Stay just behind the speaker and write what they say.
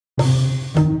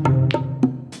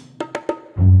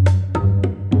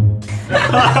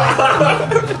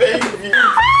Baby.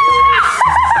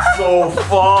 So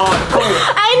fun.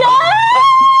 I know.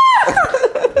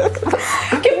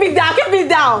 Keep me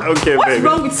down. Okay, What's baby.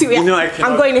 wrong with you? You know I can't.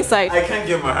 I'm going inside. I can't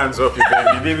get my hands off you,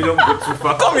 baby. Baby, don't go too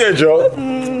far. Come here, Joe.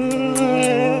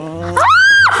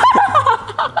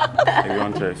 Hey, you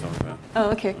want to try something?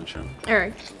 Oh, okay. Sure. All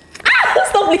right.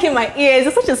 Stop licking my ears.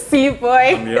 You're such a sweet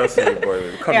boy. I'm your sweet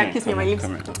boy. Come Yeah, here. kiss me on my lips.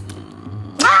 Come here.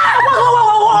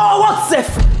 What,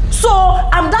 Seth? So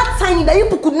I'm that tiny that you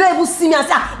people could not even see me and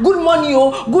say, good morning,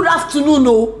 oh, good afternoon,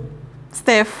 oh.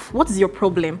 Steph, what is your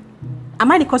problem?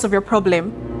 Am I the cause of your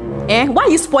problem? Eh? Why are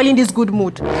you spoiling this good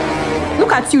mood?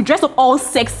 Look at you, dressed up all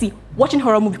sexy, watching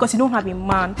horror movie because you don't have a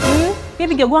man.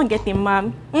 Baby girl, go and get a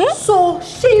man. So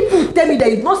she people tell me that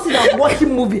you don't see that I'm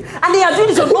watching movie and they are doing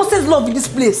this your nonsense love in this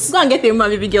place. Go and get a man,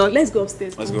 baby girl. Let's go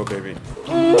upstairs. Let's go, baby.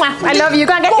 I love you.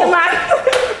 Go and get a man.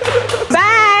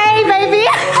 Bye, baby.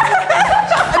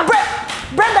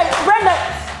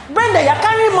 Brenda, you're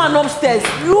carrying man upstairs.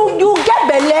 You get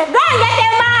belly. Go and get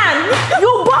a man.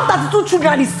 You bought 32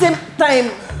 children at the same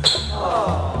time.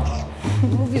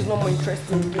 The movie is not more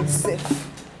interesting than itself.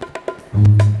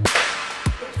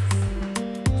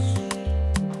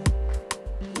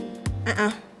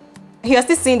 You're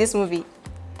still seeing this movie?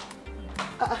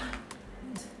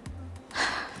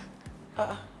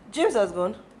 James has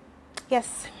gone.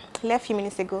 Yes, left a few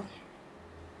minutes ago.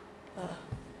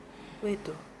 Wait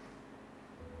though.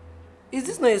 Is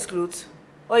this not his clothes?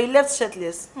 Or he left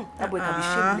shirtless? That boy can be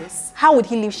shameless. How would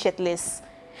he live shirtless?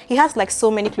 He has like so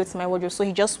many clothes in my wardrobe, so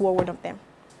he just wore one of them.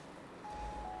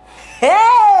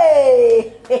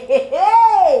 Hey!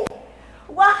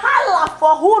 Wahala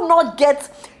for who not get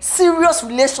serious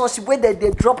relationship where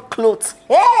they drop clothes.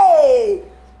 Hey!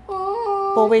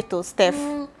 But wait though, Steph,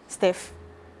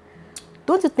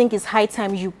 don't you think it's high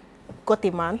time you got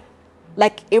a man?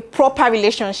 Like a proper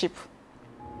relationship?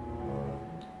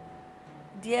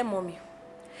 Dear mommy,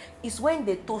 it's when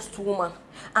they toast woman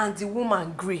and the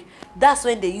woman agree. That's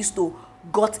when they used to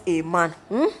got a man.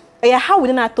 Yeah, how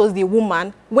would I toast the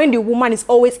woman when the woman is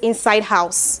always inside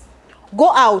house?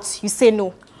 Go out, you say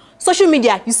no. Social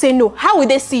media, you say no. How will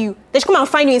they see you? They should come and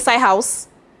find you inside house.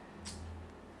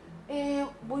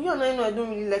 But you and I know I don't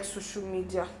really like social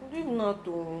media. I don't know how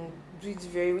to do it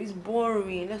it's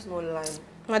boring. Let's not lie.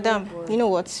 Madam, you know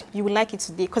what? You will like it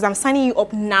today because I'm signing you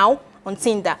up now on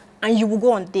Tinder and you will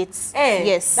go on dates.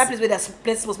 Yes. That place where there's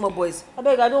plenty of small boys. I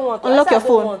beg, I don't want to. Unlock your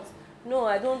phone. No,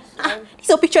 I don't. This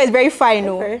your picture is very fine,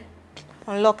 no? Okay.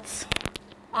 Unlocked.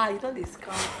 You don't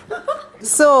discount.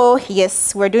 So,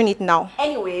 yes, we're doing it now.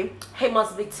 Anyway, he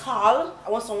must be tall. I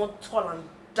want someone tall and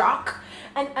dark.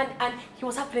 And he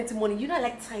must have plenty of money. You know, I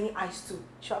like tiny eyes too. You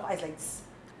should have eyes like this.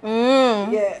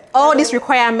 Yeah. All these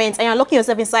requirements and you're locking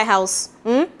yourself inside house.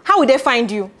 How will they find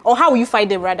you? Or how will you find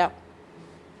them rather?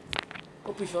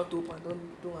 Hope you shut up and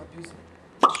don't abuse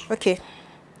me. Okay.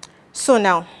 So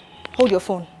now, hold your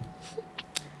phone.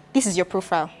 This is your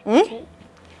profile. Okay.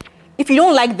 If you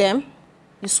don't like them,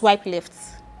 you swipe left.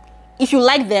 If you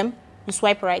like them, you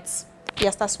swipe right. Yeah,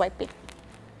 start swiping.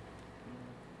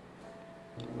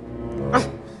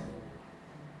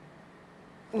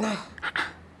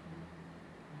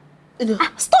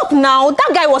 Stop now.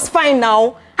 That guy was fine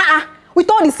now. With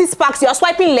all the 6 packs, you are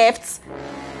swiping left.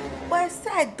 But I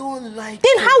said I don't like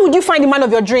Then how would you find the man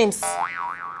of your dreams?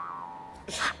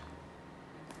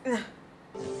 Okay.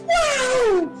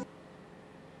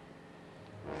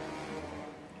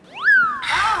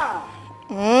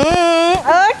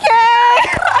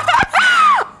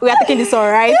 We are taking this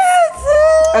all right?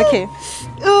 Yes. Okay.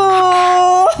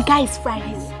 The guy is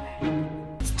fries.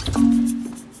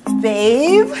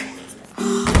 Babe.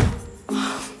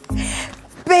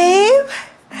 Babe.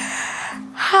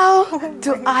 How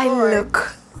do I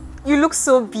look? You look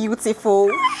so beautiful.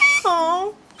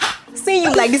 Oh, seeing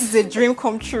you like this is a dream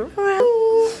come true.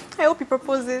 I hope he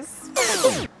proposes.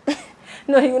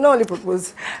 No, he will not only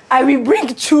propose. I will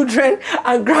bring children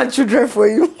and grandchildren for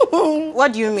you.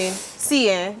 What do you mean? See,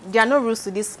 there are no rules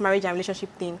to this marriage and relationship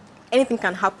thing. Anything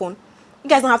can happen. You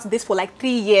guys don't have to date for like 3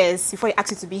 years before he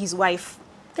asks you to be his wife.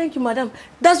 Thank you, madam.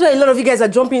 That's why a lot of you guys are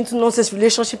jumping into nonsense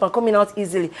relationship and coming out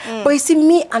easily. But you see,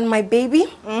 me and my baby,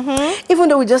 even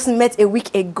though we just met a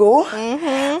week ago,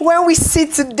 when we see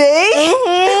today,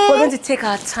 we're going to take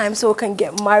our time so we can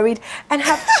get married and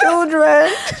have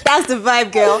children. That's the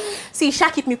vibe, girl. See, Sha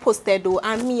keep me posted though,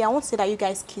 and me, I won't say that you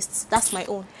guys kissed. That's my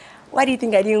own. Why do you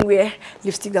think I didn't wear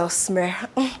lipstick that will smear?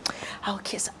 I'll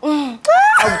kiss her. I'll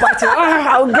bite her.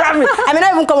 I'll grab it. I may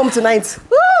not even come home tonight.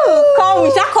 Call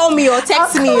me, Sha, call me or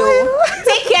text me.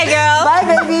 Take care, girl. Bye,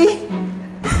 baby.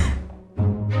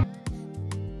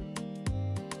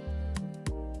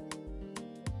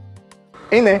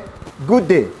 Ine, good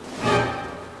day.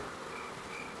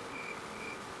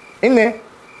 Ine,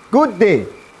 good day.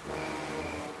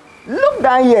 Look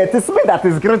down here, it is me that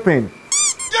is greeting.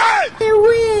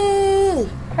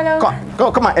 Hello.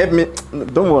 Come and help me.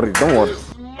 Don't worry.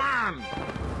 Man!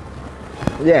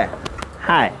 Yeah.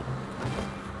 Hi.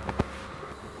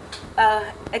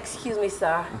 Excuse me,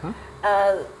 sir.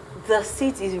 The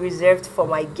seat is reserved for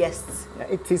my guests.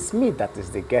 It is me that is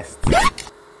the guest.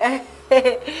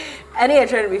 I know you're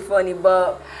trying to be funny,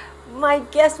 but my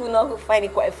guest will not find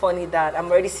it quite funny that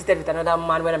I'm already seated with another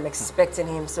man when I'm expecting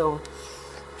him, so...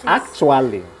 Please.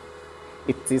 Actually,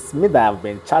 it is me that have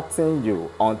been chatting you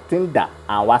on Tinder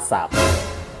and WhatsApp.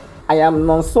 I am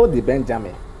Nonso the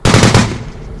Benjamin.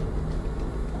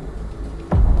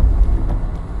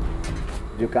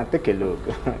 You can take a look.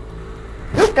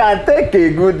 You can take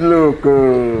a good look.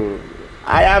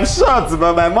 I am short,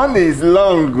 but my money is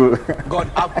long. God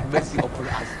have mercy upon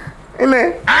us.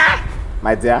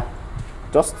 My dear,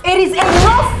 just... It is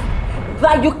enough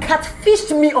that you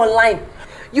catfished me online.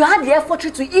 You had the effort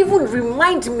to even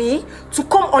remind me to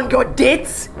come on your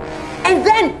dates. And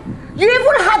then, you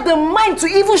even had the mind to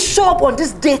even show up on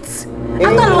this date.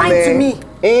 After lying to me.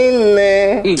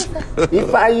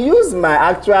 If I use my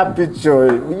actual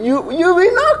picture, you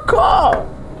will not call.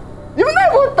 You will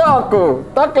not even talk.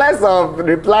 Talk less of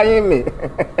replying me.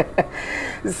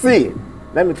 See,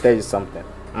 let me tell you something.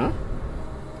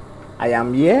 I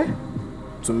am here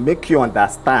to make you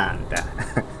understand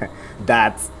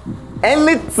that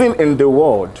anything in the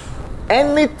world,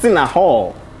 anything at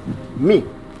all, me,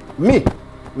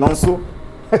 Nonso,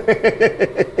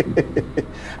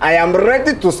 I am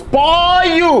ready to spoil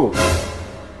you.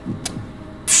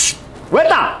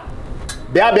 Waiter!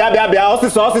 Bia,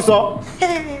 officer.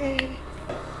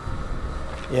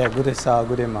 Yeah, good day, sir.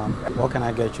 Good day, ma'am. What can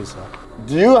I get you, sir?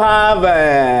 Do you have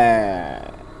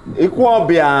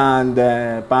Ikwobi and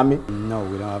Pami? No,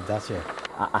 we don't have that yet.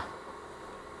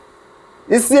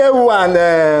 Isiewu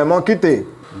and Monkite?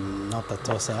 Not at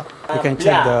all, sir. You can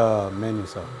check the menu,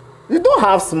 sir. You don't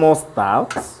have small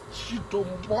stouts?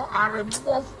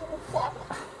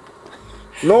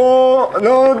 No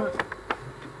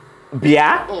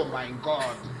beer? Oh my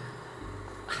God.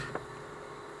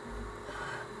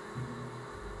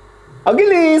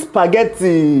 Ogini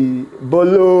spaghetti,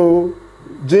 bolo,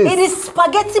 jeans. It is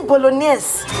spaghetti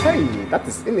bolognese. Hey, that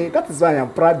is why I am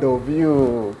proud of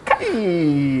you.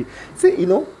 Hey. See, you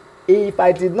know, if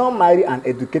I did not marry an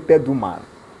educated woman,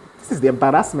 this is the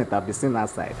embarrassment I've been seeing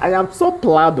outside. I am so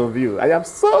proud of you. I am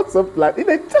so proud. You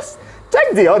know, just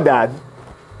check the order.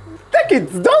 Take it.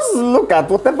 Just look at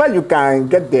whatever you can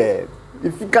get there.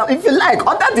 If you like,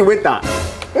 order the waiter.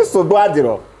 It's so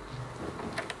bad,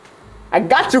 I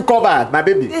got you covered, my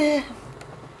baby.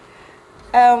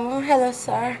 Hello,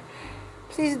 sir.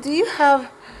 Please, do you have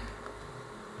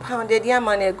pounded yam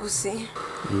and egusi?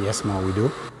 Yes, ma'am, we do.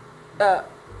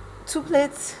 2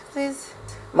 plates, please.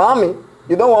 Mommy,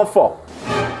 you don't want 4.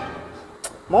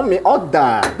 Mommy,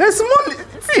 order. There's money.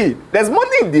 See, there's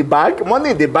money in the bag,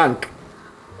 money in the bank.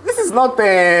 This is not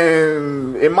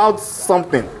a mouth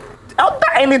something.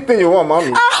 Order anything you want,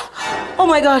 mommy. Oh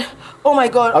my God. Oh my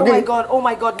God. Okay. Oh my God. Oh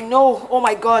my God. No. Oh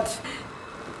my God.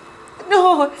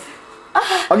 No.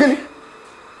 Again?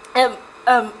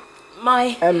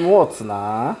 My what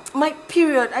now? my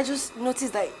period. I just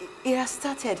noticed that it has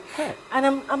started, Hey. and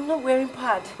I'm not wearing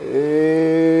pad.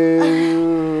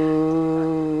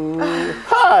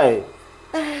 Hi.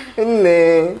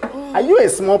 Nne, are you a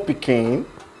small pikin?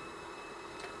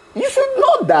 You should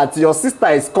know that your sister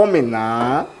is coming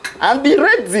now. And be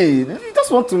ready. You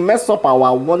just want to mess up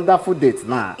our wonderful date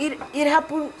now. It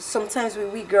happens sometimes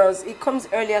with we girls. It comes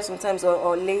earlier sometimes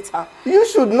or later. You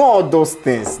should know all those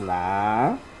things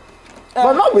now.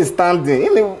 But notwithstanding,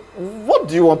 what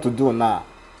do you want to do now?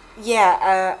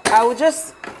 Yeah, I will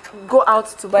just go out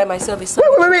to buy myself a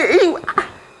sanitary. Wait.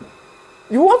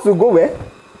 You want to go where?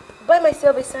 Buy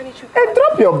myself a sanitary pad. Hey,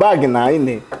 drop your bag now,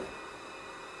 innit?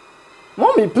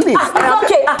 Mommy, please.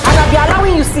 Okay, and I'll be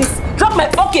allowing you, sis. Drop my...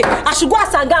 Okay, I should go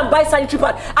out and go and buy sanitary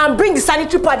pad and bring the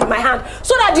sanitary pad in my hand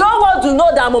so that the whole world will know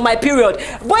that I'm on my period.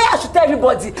 Boy, I should tell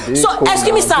everybody.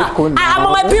 Excuse me, sir. I am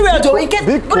on my period, though. In case...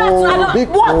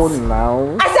 What?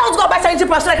 Now. I said I want to go buy sanitary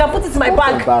pad so I can put it in my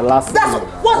bag. Embarrassing. That's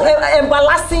what's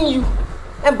embarrassing you.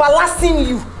 Embarrassing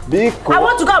you. I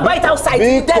want to go and buy it outside.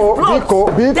 There's blood.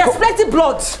 There's plenty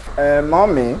blood.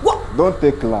 Mommy, what? Don't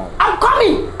take long. I'm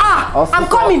coming. I'm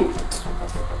coming.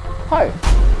 Hi.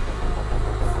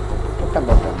 What kind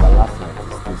of embarrassment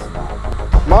is this now?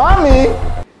 Mommy!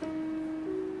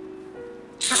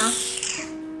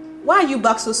 Why are you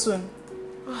back so soon?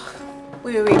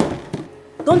 Wait.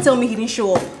 Don't tell me he didn't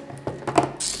show up.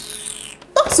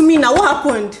 to me now. What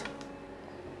happened?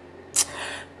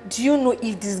 Do you know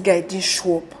if this guy didn't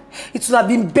show up, it would have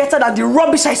been better than the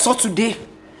rubbish I saw today? Do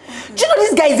you know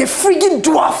this guy is a friggin'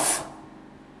 dwarf?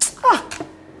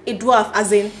 A dwarf,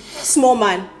 as in small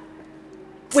man.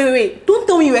 Wait. Don't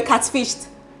tell me you were catfished.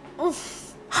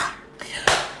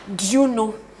 Do you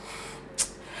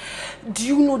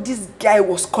know this guy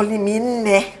was calling me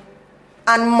Ne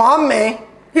and Mommy?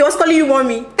 He was calling you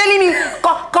mommy. Telling me,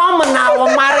 come now,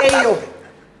 I'll marry you.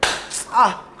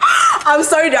 I'm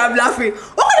sorry that I'm laughing.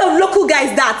 What kind of local guy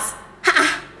is that?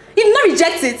 He did not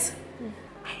reject it.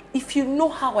 If you know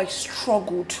how I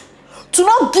struggled to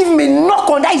not give me a knock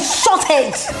on that short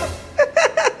head.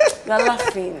 You're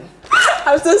laughing.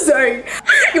 I'm so sorry.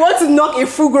 You want to knock a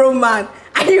full-grown man.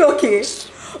 Are you okay?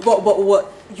 But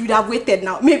what? You'd have waited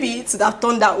now. Maybe it would have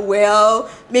turned out well.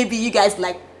 Maybe you guys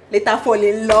later fall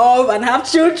in love and have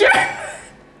children.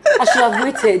 I should have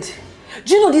waited.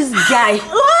 Do you know this guy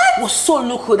was so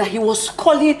local that he was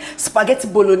calling spaghetti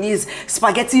bolognese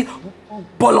spaghetti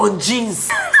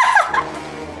bolognese.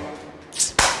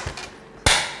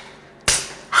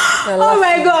 Oh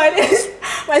my God.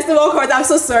 My stomach hurts. I'm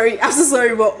so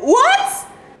sorry, but what?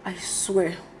 I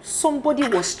swear, somebody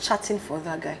was chatting for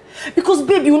that guy. Because,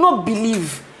 babe, you will not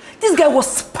believe. This guy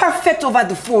was perfect over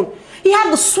the phone. He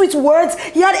had the sweet words.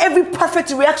 He had every perfect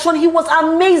reaction. He was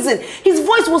amazing. His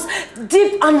voice was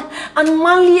deep and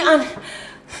manly and...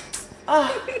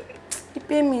 he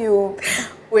paid me.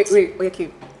 Wait,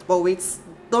 okay. But wait,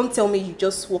 don't tell me you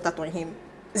just walked out on him.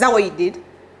 Is that what you did?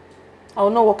 I will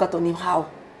not walk out on him. How?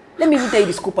 Let me even tell you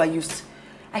the scoop I used.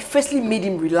 I firstly made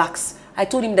him relax. I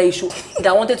told him that that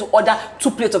I wanted to order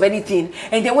 2 plates of anything.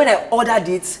 And then when I ordered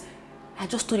it, I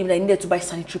just told him that I needed to buy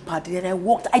sanitary pad. Then I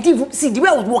walked. I didn't even see the way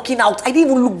I was walking out. I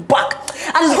didn't even look back.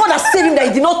 And it's God that saved him that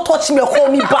he did not touch me or call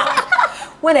me back.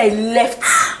 When I left,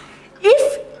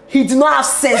 if he did not have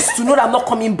sense to know that I'm not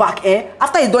coming back,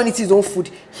 after he's done eating his own food,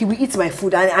 he will eat my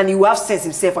food and he will have sense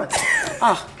himself. And,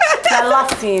 you're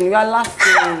laughing. You're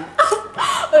laughing.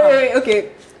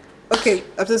 Okay.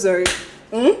 I'm so sorry.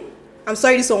 I'm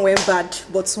sorry this one went bad,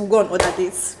 but we'll go on other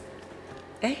days.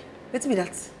 Let me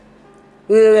that.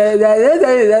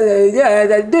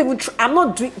 I'm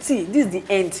not doing. See, this is the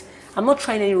end. I'm not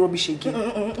trying any rubbish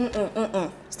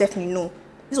again. Stephanie, no.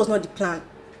 This was not the plan.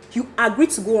 You agreed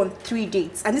to go on 3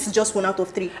 dates, and this is just 1 out of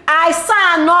 3. I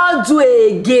shall not do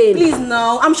again. Please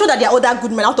now. I'm sure that there are other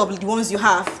good men out of the ones you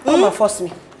have. Come and force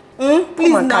me. Please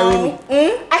Come and now. carry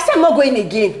me. I said I'm not going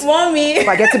again. Mommy.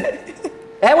 Spaghetti.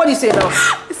 What do you say now?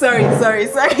 Sorry.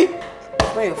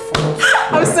 Where your phone?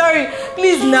 I'm sorry.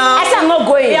 Please now. I said I'm not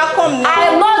going. Yeah, come now.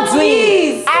 I'm not doing.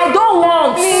 Please. I don't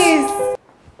want. Please.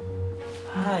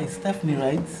 Hi, Stephanie,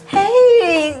 right?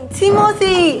 Hey,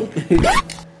 Timothy.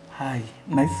 Hi,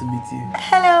 nice to meet you.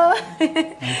 Hello.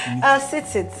 Nice to meet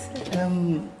Sit.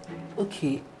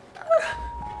 okay.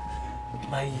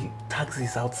 My taxi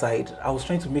is outside. I was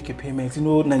trying to make a payment. You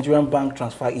know, Nigerian bank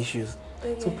transfer issues.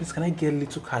 Okay. So please, can I get a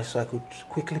little cash so I could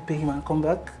quickly pay him and come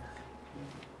back?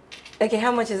 Okay,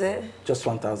 how much is it? Just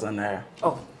 1,000 naira.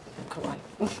 Oh, come on.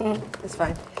 It's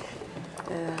fine.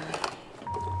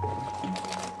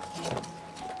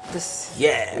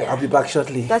 Yeah, I'll be back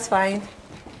shortly. That's fine.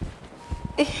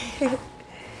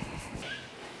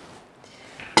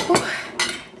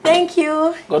 Thank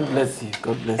you. God bless you.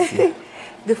 God bless you.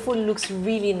 The food looks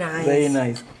really nice. Very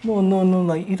nice.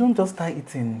 No. You don't just start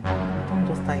eating.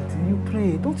 You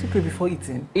pray. Don't you pray before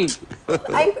eating?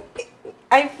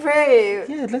 I pray.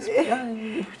 Yeah, let's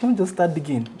pray. Don't just start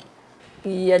digging.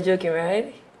 You're joking,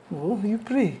 right? Oh, you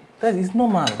pray. That is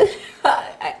normal.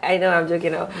 I know I'm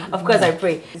joking now. Of course I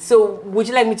pray. So, would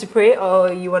you like me to pray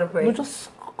or you want to pray? No, just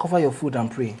cover your food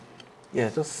and pray. Yeah,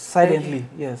 just silently. Okay.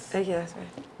 Yes. Okay, that's fine.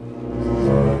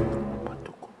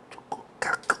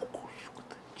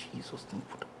 Jesus,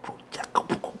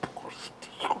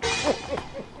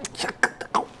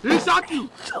 He shot you.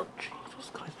 Jesus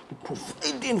Christ, for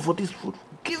providing for this food,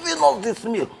 giving us this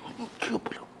meal.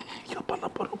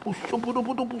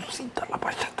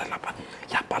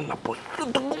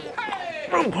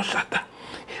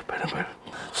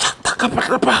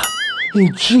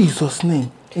 In Jesus'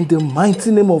 name, in the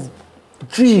mighty name of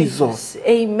Jesus.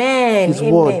 Amen. His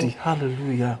worthy.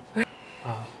 Hallelujah.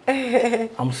 Wow.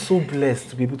 I'm so blessed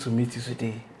to be able to meet you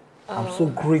today. I'm so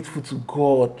grateful to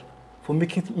God for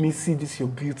making me see this your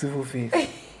beautiful face.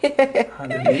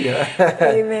 Hallelujah.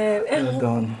 Amen.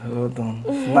 Well done.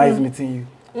 It's nice meeting you.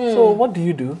 So, what do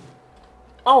you do?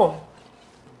 Oh,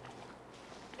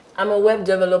 I'm a web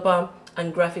developer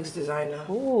and graphics designer.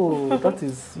 Oh,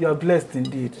 you are blessed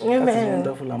indeed. Amen. That is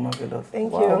wonderful and marvelous.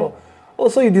 Thank you. Oh,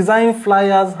 so you design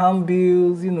flyers,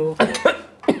 handbills, you know.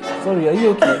 Sorry, are you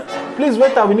okay? Please,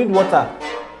 waiter, we need water.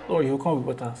 Oh, you'll come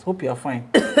with water. Hope you are fine.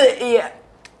 Yeah.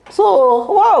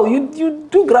 So, wow, you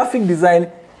do graphic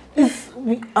design.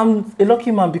 I'm a lucky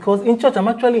man because in church, I'm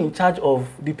actually in charge of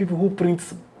the people who print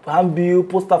handbill,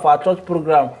 poster for our church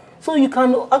program. So you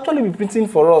can actually be printing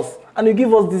for us and you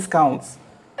give us discounts.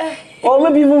 Or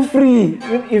maybe even free,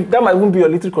 if that might even be a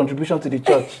little contribution to the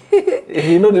church.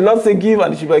 You know, the Lord say give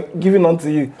and it should be given unto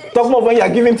you. Talk more when you are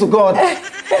giving to God.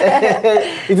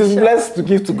 It is blessed to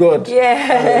give to God.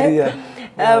 Yeah.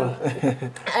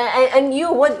 And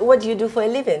you, what do you do for a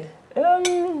living?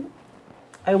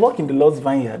 I work in the Lord's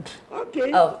vineyard.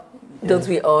 Okay. Oh, don't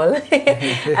we all?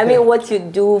 I mean, what you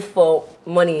do for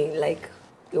money, like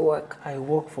your work? I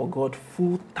work for God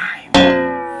full time.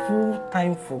 Full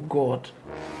time for God.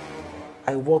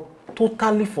 I work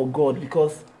totally for God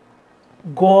because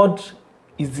God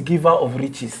is the giver of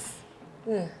riches.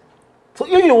 So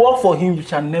if you work for Him, you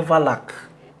shall never lack.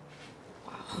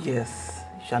 Yes,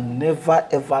 you shall never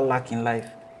ever lack in life.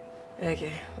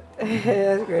 Okay.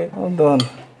 That's great. Well done.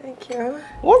 Thank you.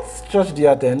 What church do you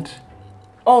attend?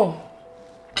 Oh,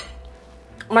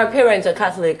 my parents are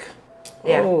Catholic.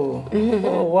 Yeah. Oh,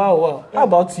 oh wow. How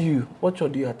about you? What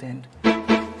church do you attend?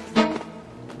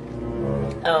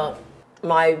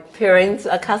 My parents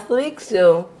are Catholic,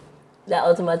 so that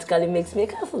automatically makes me a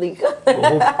Catholic.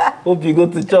 Hope you go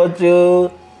to church,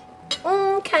 yo.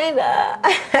 Kinda.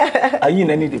 Are you in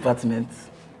any department?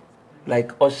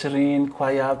 Like ushering,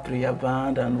 choir, prayer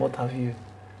band, and what have you?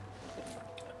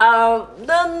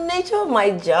 The nature of my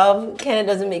job kind of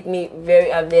doesn't make me very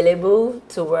available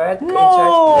to work in church.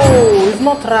 No, it's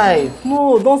not right.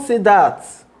 No, don't say that.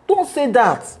 Don't say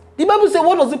that. The Bible says,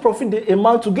 what does it profit a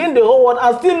man to gain the whole world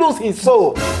and still lose his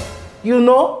soul? You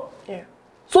know? Yeah.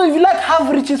 So if you like have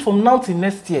riches from now till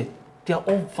next year, they are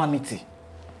all vanity.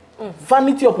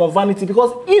 Vanity upon vanity.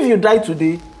 Because if you die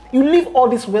today, you leave all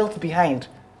this wealth behind.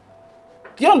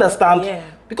 Do you understand? Yeah.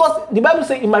 Because the Bible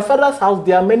says, in my Father's house,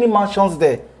 there are many mansions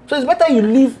there. So it's better you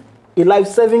live a life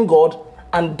serving God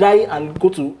and die and go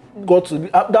to God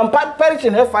than perish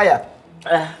in hellfire.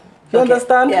 You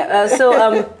understand?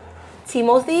 Yeah.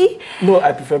 Timothy? No,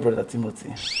 I prefer Brother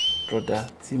Timothy. Brother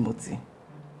Timothy.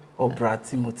 Or Brad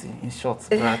Timothy. In short,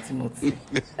 Brad Timothy.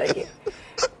 Okay.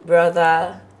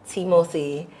 Brother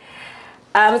Timothy.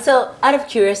 So, out of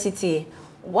curiosity,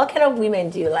 what kind of women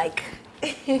do you like?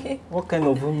 What kind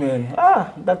of woman?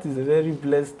 That is a very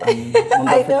blessed and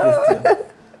wonderful question.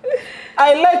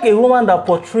 I like a woman that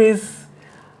portrays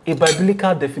a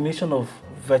biblical definition of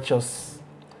virtues,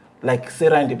 like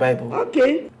Sarah in the Bible.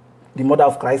 Okay. The mother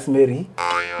of Christ, Mary.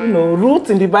 You know, Ruth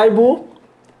in the Bible.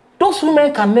 Those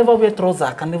women can never wear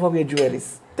trousers, can never wear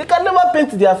jewelries. They can never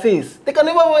paint their face. They can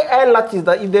never wear eyelashes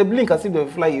that if they blink as if they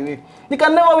will fly away. They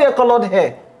can never wear colored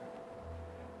hair.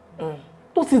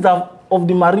 Those things are of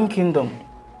the marine kingdom.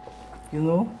 You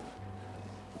know?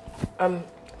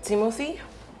 Timothy,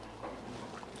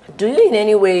 do you in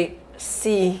any way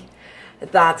see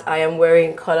that I am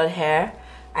wearing colored hair?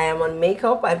 I am on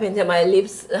makeup, I painted my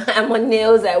lips, I'm on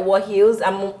nails, I wore heels,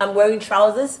 I'm wearing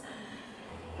trousers.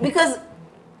 Because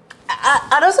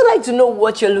I'd also like to know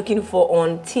what you're looking for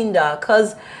on Tinder,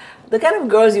 because the kind of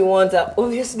girls you want are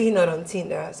obviously not on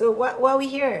Tinder. So why are we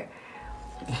here?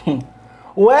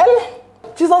 Well,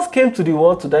 Jesus came to the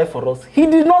world to die for us. He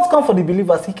did not come for the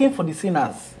believers, He came for the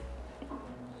sinners.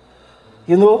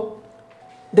 You know,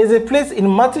 there's a place in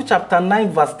Matthew chapter 9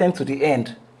 verse 10 to the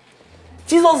end.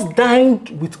 Jesus dined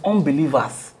with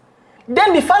unbelievers.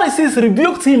 Then the Pharisees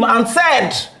rebuked Him and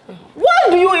said, "Why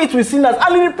do you eat with sinners?"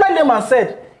 And He replied them and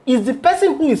said, "It's the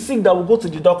person who is sick that will go to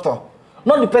the doctor,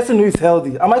 not the person who is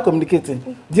healthy." Am I communicating?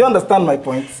 Do you understand my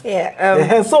point?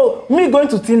 Yeah. So, me going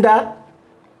to Tinder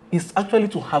is actually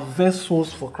to harvest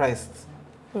souls for Christ.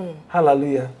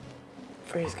 Hallelujah.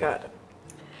 Praise God.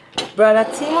 Brother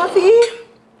Timothy,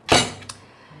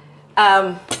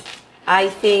 I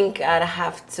think I'd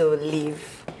have to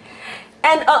leave.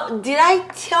 And did I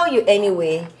tell you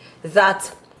anyway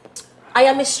that I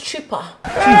am a stripper?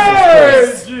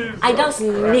 Jesus. I dance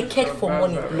naked for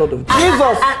money. Lord of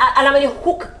Jesus. And I'm a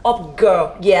hook-up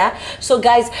girl, yeah? So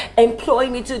guys employ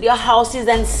me to their houses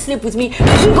and sleep with me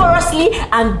vigorously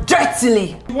and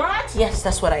dirtily. What? Yes,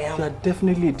 that's what I am. You are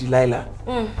definitely a Delilah.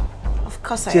 Of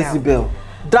course I am. Jezebel.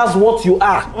 That's what you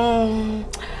are.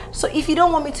 So if you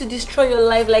don't want me to destroy your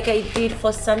life like I did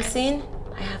for Samson,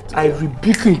 I have to. I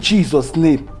rebuke in Jesus'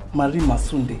 name, Marie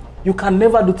Masunde. You can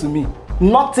never do to me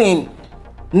nothing.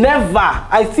 Never.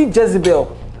 I see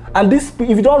Jezebel. And this, if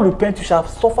you don't repent, you shall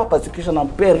suffer persecution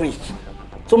and perish.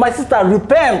 So my sister,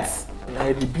 repent. I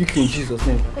rebuke in Jesus'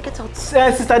 name. Get out.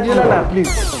 Sister Delilah,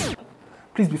 please.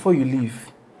 Please, before you leave,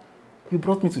 You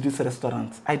brought me to this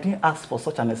restaurant. I didn't ask for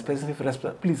such an expensive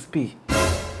restaurant. Please pay.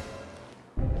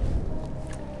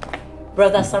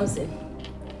 Brother Samson,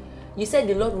 you said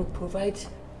the Lord will provide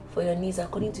for your needs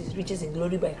according to his riches in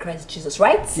glory by Christ Jesus,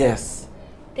 right? Yes.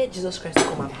 Let Jesus Christ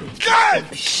come and pray.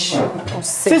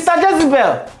 Sister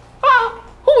Jezebel,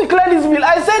 who will clear this bill?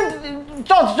 I said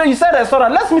church, you said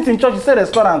restaurant. Let's meet in church, you said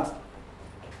restaurant.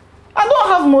 I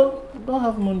don't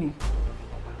have money.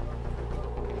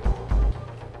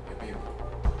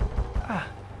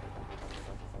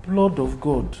 Blood of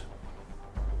God.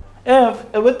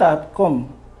 Waiter,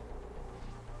 come.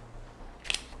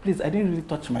 Please, I didn't really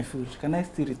touch my food. Can I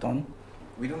still return?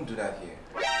 We don't do that here.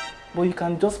 But you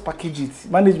can just package it.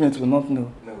 Management will not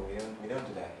know. No, we don't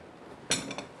do that.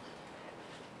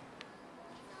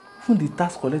 Even the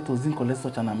tax collectors didn't collect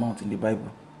such an amount in the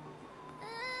Bible.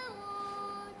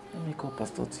 Let me call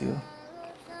Pastor Tio.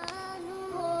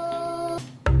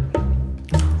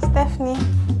 Stephanie,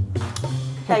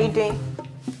 how are you doing?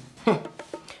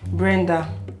 Brenda,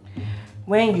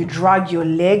 when you drag your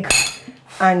leg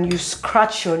and you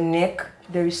scratch your neck,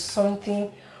 there is something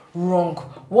wrong.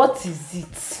 What is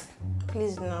it?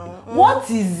 Please no. What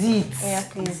is it? Yeah,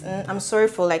 please. I'm sorry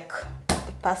for like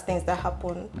the past things that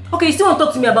happened. Okay, you still want to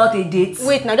talk to me about a date?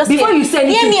 Wait now, just before you say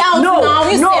anything. Hear me out now.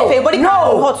 You say everybody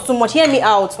can't hurt too much. Hear me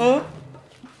out. You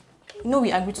know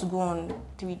we agreed to go on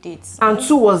 3 dates. And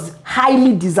 2 was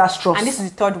highly disastrous. And this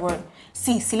is the 3rd one.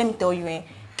 See, let me tell you,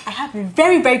 I have a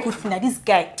very, very good feeling that this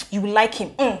guy, you will like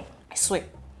him. I swear.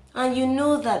 And you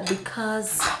know that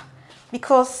because...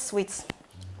 Because, wait,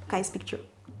 guy's picture.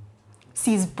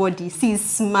 See his body, see his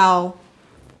smile.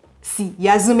 See,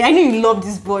 Yazumi, I know you love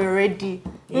this boy already.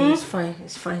 Yeah, it's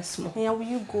fine, small. Yeah, will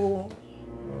you go?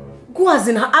 Go as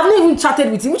in, I've not even chatted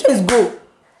with him. Which one is go?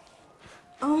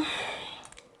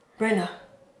 Brenda.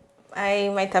 I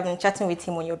might have been chatting with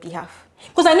him on your behalf.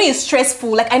 Because I know it's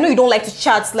stressful. Like, I know you don't like to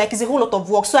chat. Like, it's a whole lot of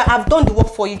work. So I've done the work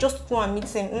for you. Just go and meet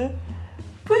him.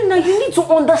 Brenda, you need to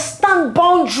understand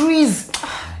boundaries.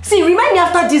 See, remind me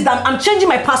after this that I'm changing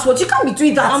my password. You can't be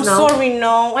doing that I'm now. sorry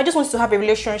now. I just want to have a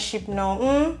relationship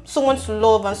now. Someone to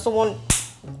love and someone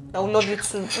that will love you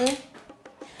too.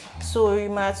 So you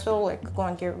might as well like go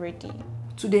and get ready.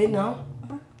 Today now?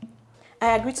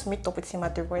 I agreed to meet up with him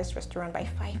at the Royce restaurant by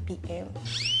 5 p.m.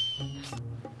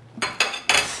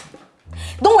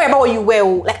 Don't worry about what you wear.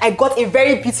 Like, I got a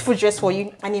very beautiful dress for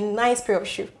you and a nice pair of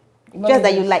shoes. Just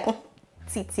that you like.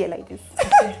 See it here like this.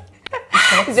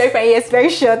 It's very fine. Yes, very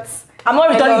short. I'm not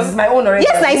returning this. It's my own already.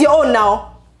 Yes, it's your own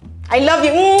now. I love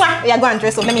you. Yeah, go and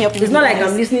dress up. Let me help you. It's not like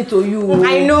I'm listening to you.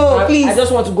 I know, please. I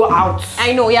just want to go out.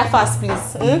 I know. Yeah, fast,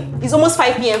 please. It's almost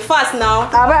 5 p.m. Fast now.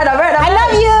 I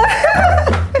love you.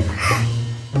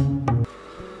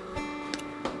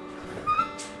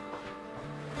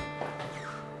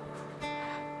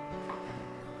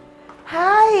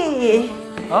 Hi.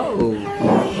 Oh.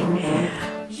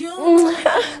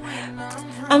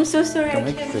 I'm so sorry.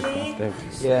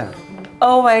 Yeah.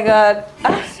 Oh my God.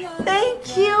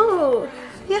 Thank you.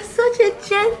 You're such a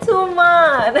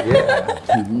gentleman. Yeah.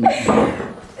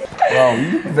 Wow,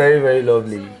 you look very, very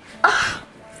lovely.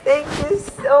 Thank you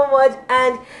so much.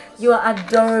 And you are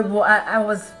adorable. I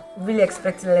was really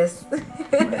expecting less.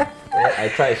 Yeah, I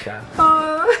try, Sha.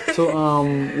 So,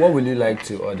 what would you like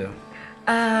to order?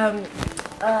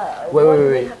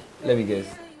 Wait. Let me guess.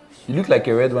 You look like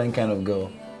a red wine kind of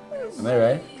girl. Am I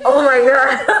right? Oh my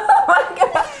God. Oh my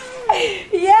God.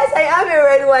 Yes, I am a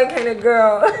red wine kind of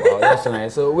girl. Wow, that's so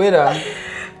nice. So, waiter.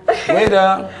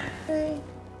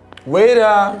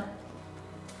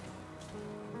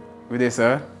 Good day,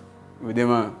 sir. Good day,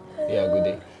 ma'am. Yeah, good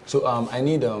day. So, I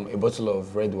need a bottle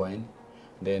of red wine,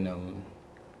 then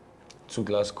 2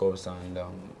 glass cups, and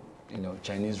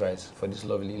Chinese rice for this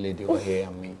lovely lady over here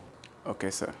and me.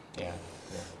 Okay, sir. Yeah.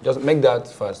 Just make that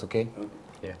fast, okay?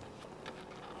 Yeah.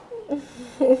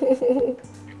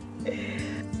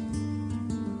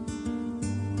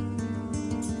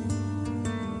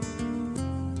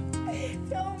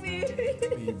 Tell me.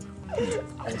 Babe,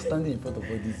 I was standing in front of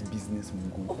all these business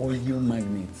mogul, oil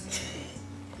magnates.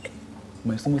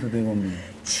 My stomach started rumbling.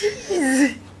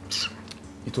 Jeez.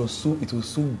 It was so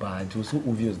bad. It was so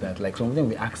obvious that like some of them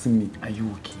were asking me, "Are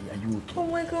you okay? Are you okay?" Oh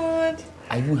my God.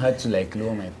 I even had to like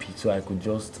lower my pitch so I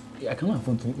cannot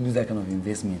afford to lose that kind of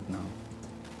investment now.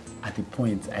 At the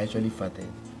point, I actually farted.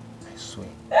 I swear.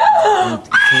 And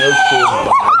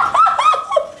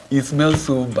it smelled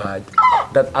so bad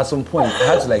that at some point I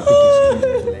had to like take a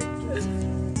screen.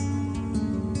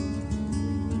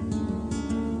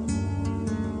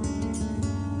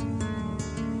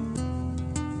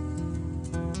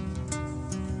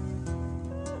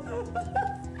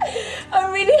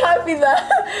 I'm really happy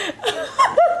that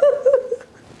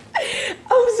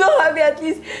I'm so happy at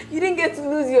least you didn't get to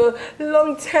lose your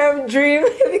long-term dream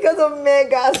because of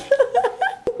Megas.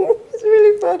 It's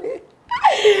really funny.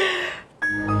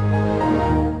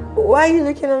 Why are you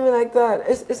looking at me like that?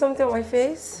 Is something on my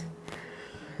face?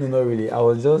 No, not really. I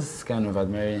was just kind of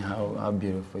admiring how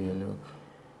beautiful you look.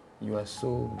 You are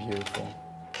so beautiful.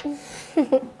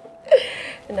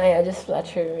 Now you're just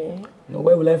flattering me. No,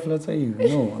 why will I flatter you?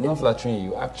 No, I'm not flattering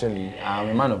you. Actually, I'm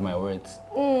a man of my words.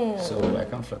 So I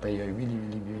can't flatter you. You're really,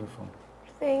 really beautiful.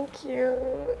 Thank you.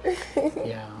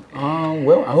 Yeah.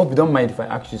 Well, I hope you don't mind if I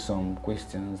ask you some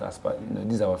questions as part.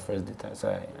 This is our first date,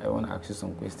 so I want to ask you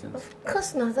some questions. Of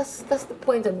course not. That's the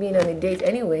point of being on a date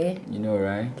anyway. You know,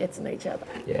 right? Get to know each other.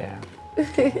 Yeah.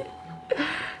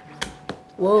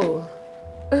 Whoa.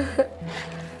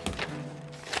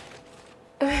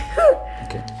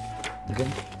 Okay. Okay.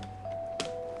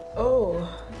 Oh.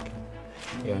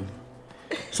 Yeah.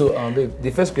 So, babe, the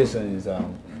first question is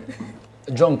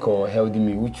junk or healthy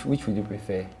meal? Which would you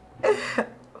prefer?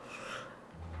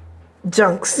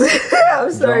 Junks.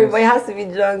 I'm sorry, Junks. but it has to be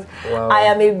junks. Wow. I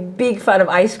am a big fan of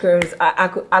ice creams. I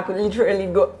could literally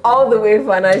go all the way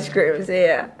for an ice cream. So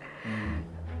yeah.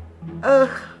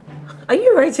 Are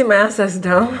you writing my answers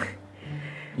down?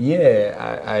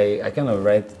 Yeah, I kind of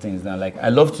write things down. Like I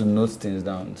love to note things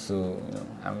down. So you know,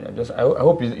 I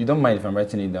hope you don't mind if I'm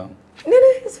writing it down. No,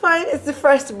 it's fine. It's the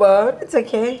first one. It's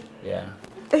okay. Yeah.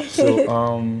 So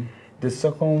the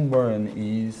second one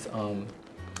is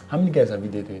how many guys have you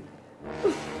dated?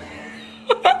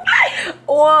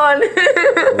 One.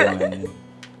 One.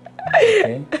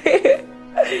 Okay.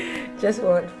 Just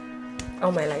one.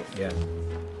 All my life. Yeah.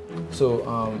 So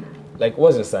like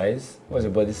what's your size? What's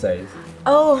your body size?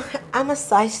 Oh, I'm a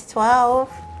size 12.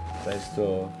 Size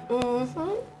 12.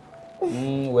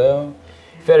 Well,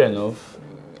 fair enough.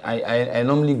 I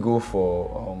normally go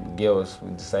for girls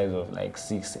with the size of like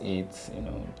 6, 8,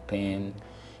 10,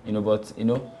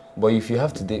 but if you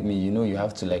have to date me, you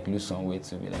have to like lose some weight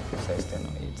to be like a size 10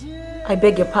 or 8. I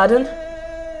beg your pardon?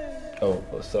 Oh,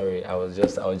 sorry. I was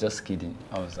just kidding.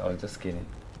 I was just kidding.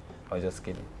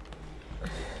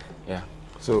 Yeah.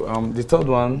 So the third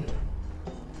one.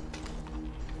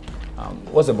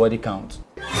 What's the body count?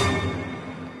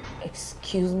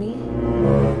 Excuse me?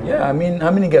 Yeah, I mean, how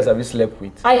many guys have you slept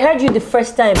with? I heard you the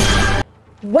first time.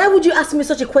 Why would you ask me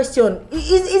such a question?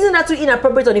 Isn't that too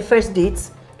inappropriate on the first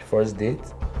date? First date?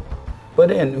 But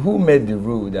then, who made the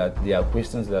rule that there are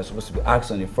questions that are supposed to be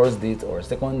asked on the first date or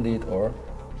second date or?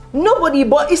 Nobody,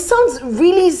 but it sounds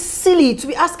really silly to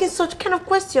be asking such kind of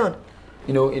question.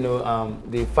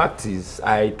 The fact is,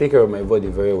 I take care of my body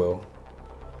very well.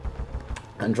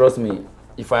 And trust me,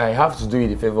 if I have to do you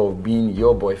the favor of being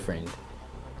your boyfriend,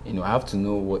 I have to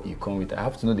know what you come with. I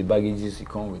have to know the baggages you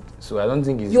come with. So I don't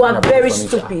think it's... You are very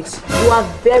stupid. You are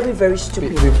very, very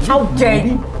stupid. How dare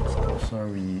you? I'm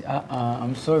sorry.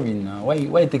 I'm sorry now. Why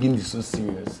are you taking this so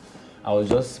serious? I was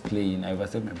just playing. I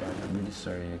overstepped my boundary. I'm really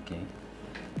sorry, okay?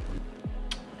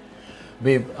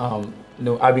 Babe,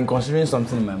 I've been considering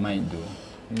something in my mind though.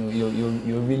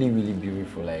 You're really, really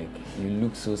beautiful. Like, you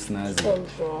look so snazzy.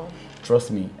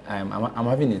 Trust me, I'm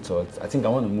having a thought. I think I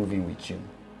want to move in with you.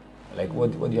 Like,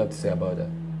 what do you have to say about that?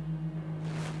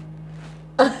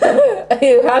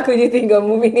 How could you think of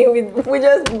moving in with? We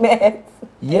just met.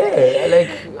 Yeah, like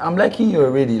I'm liking you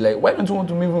already. Like, why don't you want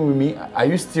to move in with me? Are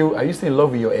you still in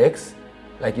love with your ex?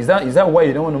 Like, is that why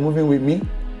you don't want to move in with me?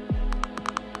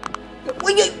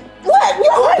 What?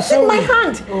 You're hurting my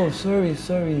hand. Oh, sorry.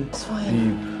 It's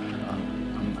fine.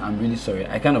 Babe, I'm really sorry.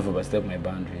 I kind of overstepped my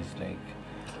boundaries. Like.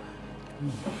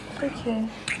 Okay.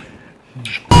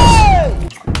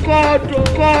 God.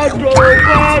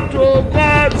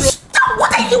 Stop! Why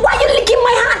are you licking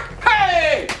my hand?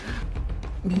 Hey!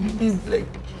 Babe, like,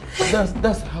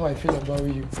 that's how I feel about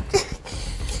you.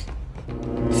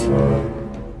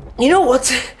 You know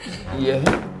what? Yeah.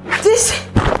 This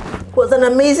was an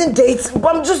amazing date,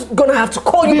 but I'm just gonna have to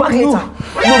call you back later.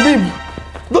 No, babe.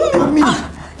 Don't leave me.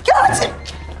 You're hurting.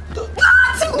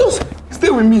 Stay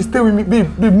with me,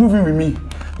 babe, move in with me,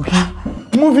 okay?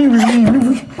 Move in with me.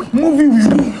 Move in with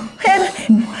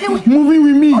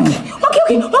me.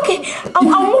 Okay. I'm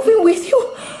moving with you.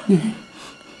 Yeah.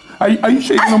 Are you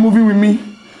sure you're not moving with me?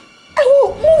 I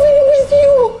will move in with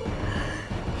you.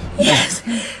 Yes.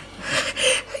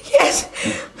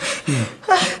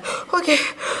 Okay.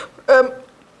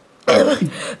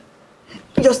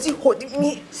 You're still holding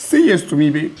me. Say yes to me,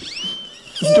 babe.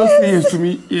 Just say yes to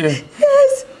me, yeah.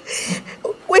 Yes.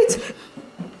 Wait.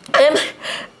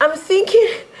 I'm thinking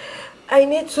I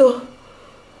need to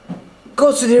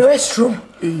go to the restroom.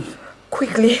 Hey.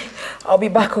 quickly. I'll be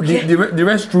back, okay? The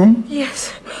restroom?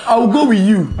 Yes. I'll go with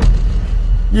you.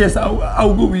 Yes,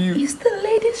 I'll go with you. It's the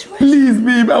ladies' restroom. Please,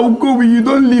 babe, I'll go with you.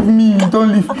 Don't leave me. Don't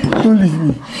leave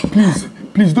me.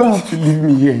 Please, don't have to leave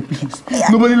me here, please.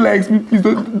 Nobody likes me. Please,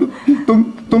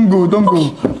 don't go.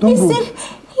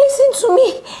 Listen to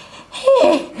me.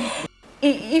 Hey,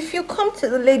 if you come to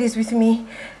the ladies with me,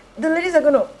 the ladies are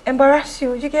gonna embarrass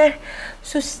you. You get?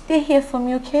 So stay here for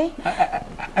me, okay?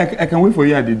 I can wait for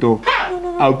you at the door.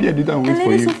 No. I'll be at the door and wait for you. The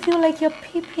ladies will feel like you're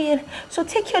peeping. So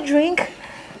take your drink,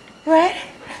 right?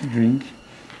 Drink?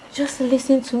 Just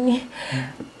listen to me.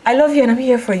 I love you and I'm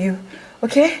here for you,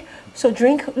 okay? So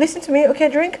drink, listen to me, okay?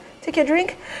 Drink, take your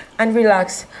drink and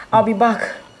relax. I'll be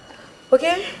back,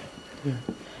 okay? Yeah.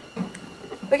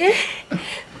 Okay?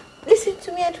 Listen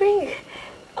to me and drink.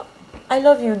 I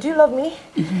love you. Do you love me?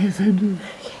 Yes, I do.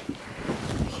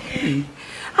 Okay.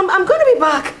 I'm going to be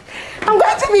back. I'm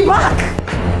going to be back.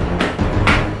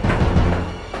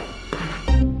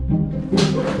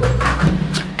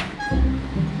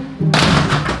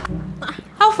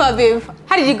 How far, babe?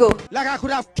 How did you go? Like I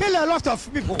could have killed a lot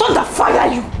of people. Thunder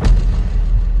fire you!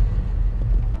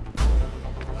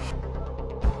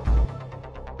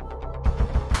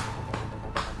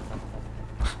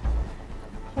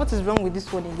 What is wrong with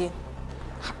this one again?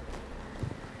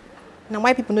 Now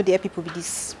why people know they are people with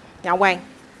this? Now why?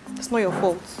 It's not your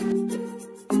fault.